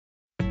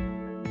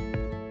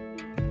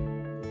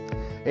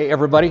Hey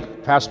everybody,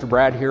 Pastor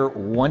Brad here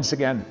once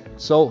again.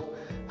 So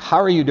how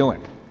are you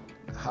doing?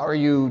 How are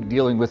you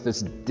dealing with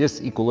this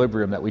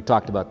disequilibrium that we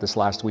talked about this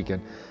last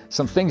weekend?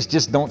 Some things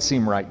just don't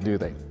seem right, do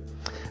they?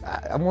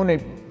 I want to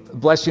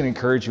bless you and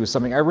encourage you with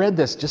something. I read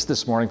this just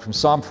this morning from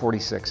Psalm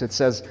 46. It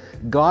says,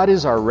 God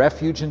is our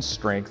refuge and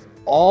strength,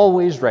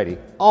 always ready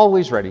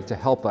to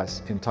help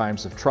us in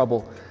times of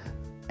trouble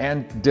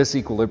and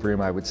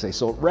disequilibrium, I would say.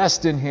 So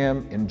rest in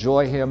Him,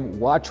 enjoy Him,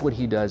 watch what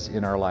He does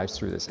in our lives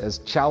through this. As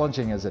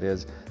challenging as it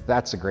is,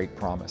 that's a great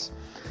promise.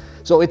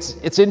 So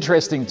it's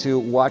interesting to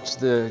watch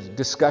the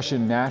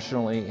discussion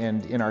nationally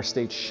and in our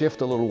state shift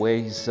a little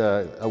ways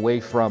away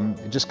from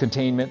just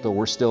containment, though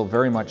we're still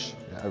very much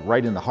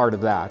right in the heart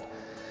of that,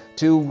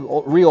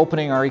 to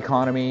reopening our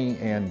economy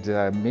and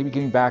maybe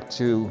getting back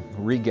to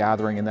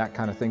regathering and that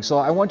kind of thing. So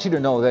I want you to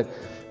know that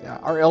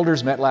our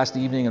elders met last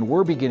evening and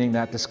we're beginning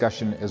that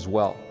discussion as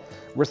well.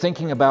 We're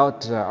thinking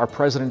about our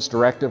President's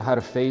directive, how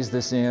to phase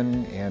this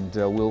in, and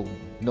we'll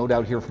no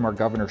doubt hear from our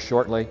governor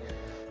shortly.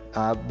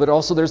 But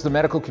also there's the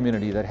medical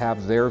community that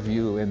have their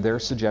view and their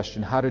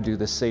suggestion how to do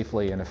this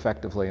safely and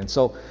effectively. And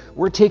so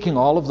we're taking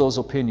all of those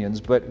opinions,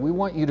 but we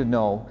want you to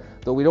know,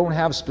 though we don't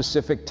have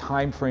specific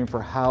time frame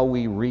for how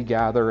we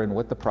regather and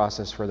what the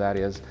process for that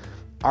is,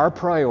 our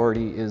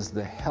priority is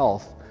the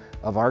health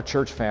of our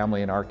church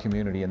family and our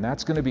community, and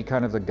that's going to be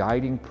kind of the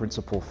guiding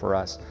principle for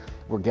us.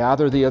 We'll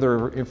gather the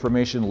other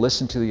information,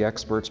 listen to the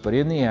experts, but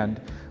in the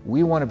end,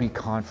 we want to be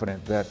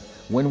confident that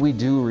when we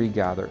do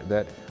regather,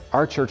 that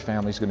our church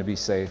family is going to be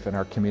safe and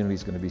our community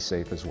is going to be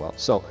safe as well.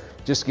 So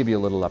just to give you a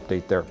little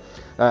update there.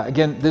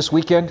 Again, this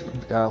weekend,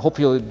 hope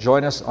you'll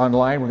join us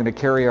online. We're going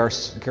to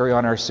carry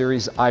on our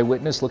series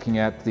Eyewitness, looking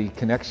at the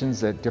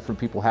connections that different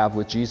people have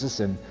with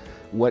Jesus and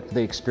what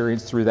they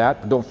experienced through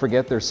that. Don't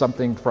forget, there's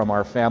something from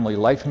our family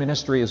life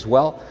ministry as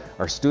well.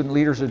 Our student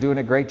leaders are doing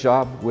a great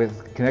job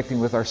with connecting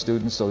with our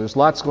students. So there's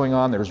lots going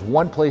on. There's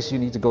one place you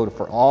need to go to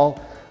for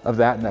all of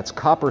that, and that's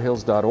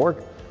copperhills.org.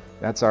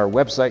 That's our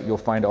website. You'll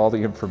find all the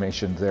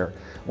information there.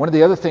 One of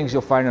the other things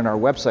you'll find on our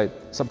website,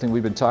 something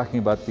we've been talking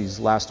about these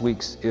last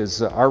weeks,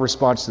 is our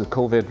response to the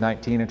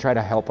COVID-19 and try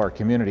to help our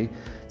community.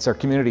 It's our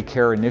community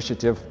care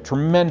initiative.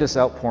 Tremendous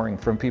outpouring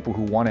from people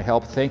who want to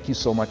help. Thank you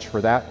so much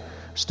for that.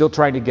 We're still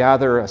trying to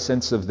gather a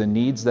sense of the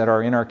needs that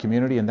are in our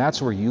community, and that's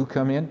where you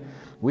come in.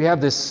 We have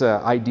this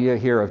idea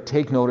here of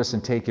take notice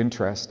and take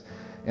interest,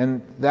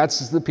 and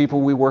that's the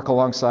people we work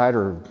alongside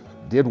or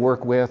did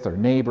work with, or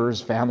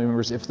neighbors, family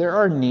members. If there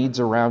are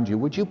needs around you,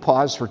 would you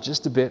pause for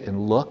just a bit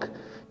and look,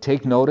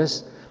 take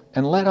notice,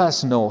 and let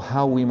us know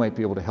how we might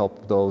be able to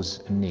help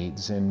those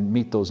needs and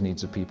meet those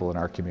needs of people in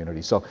our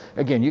community. So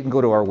again, you can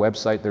go to our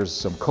website. There's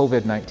some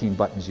COVID-19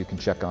 buttons you can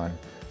check on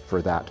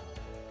for that.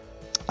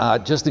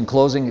 Just in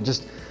closing,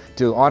 just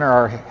to honor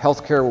our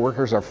healthcare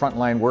workers, our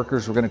frontline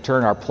workers, we're going to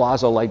turn our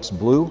plaza lights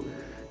blue,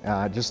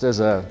 just as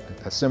a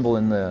symbol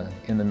in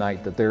the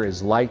night that there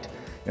is light,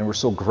 and we're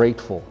so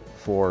grateful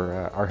for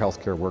our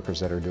healthcare workers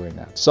that are doing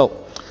that.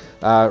 So,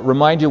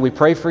 remind you, we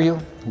pray for you,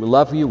 we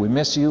love you, we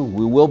miss you.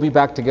 We will be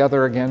back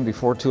together again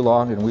before too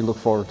long, and we look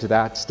forward to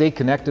that. Stay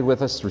connected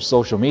with us through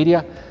social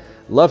media.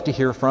 Love to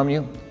hear from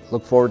you.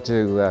 Look forward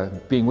to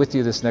being with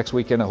you this next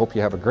weekend. I hope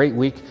you have a great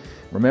week.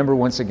 Remember,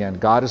 once again,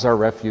 God is our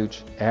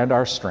refuge and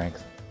our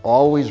strength,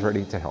 always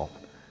ready to help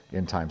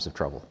in times of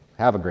trouble.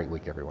 Have a great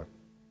week, everyone.